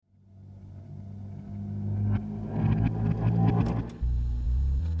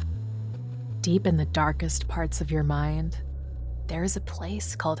Deep in the darkest parts of your mind, there is a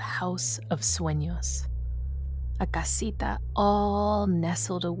place called House of Sueños. A casita all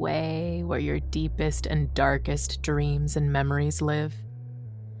nestled away where your deepest and darkest dreams and memories live.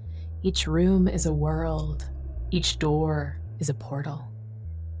 Each room is a world. Each door is a portal.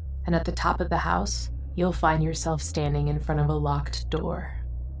 And at the top of the house, you'll find yourself standing in front of a locked door.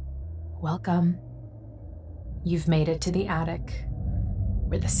 Welcome. You've made it to the attic,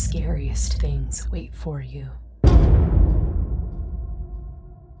 where the scariest things wait for you.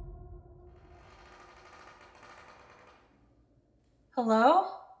 Hello?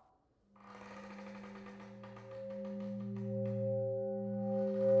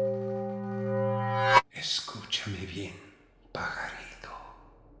 Escúchame bien, pajarito.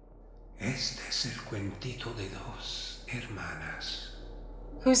 Este es el cuentito de dos hermanas.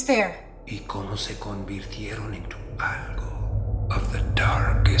 Who's there? Y cómo se convirtieron en algo of the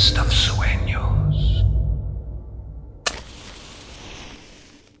darkest of sueños.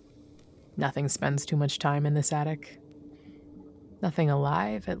 Nothing spends too much time in this attic. Nothing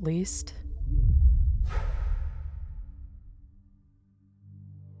alive, at least.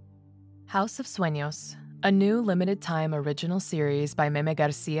 House of Sueños, a new limited-time original series by Meme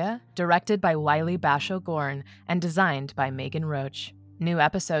García, directed by Wiley Basho Gorn, and designed by Meghan Roche. New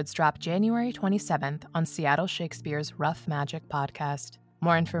episodes drop January 27th on Seattle Shakespeare's Rough Magic podcast.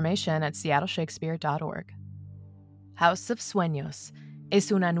 More information at seattleshakespeare.org. House of Sueños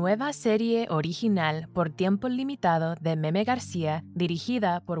es una nueva serie original por tiempo limitado de Meme García,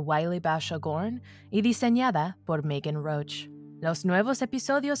 dirigida por Wiley Basho Gorn y diseñada por Meghan Roche. Los nuevos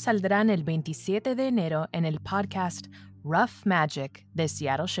episodios saldrán el 27 de enero en el podcast Rough Magic de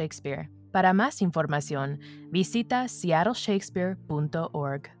Seattle Shakespeare. Para más información, visita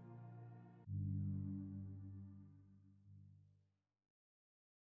seattleshakespeare.org.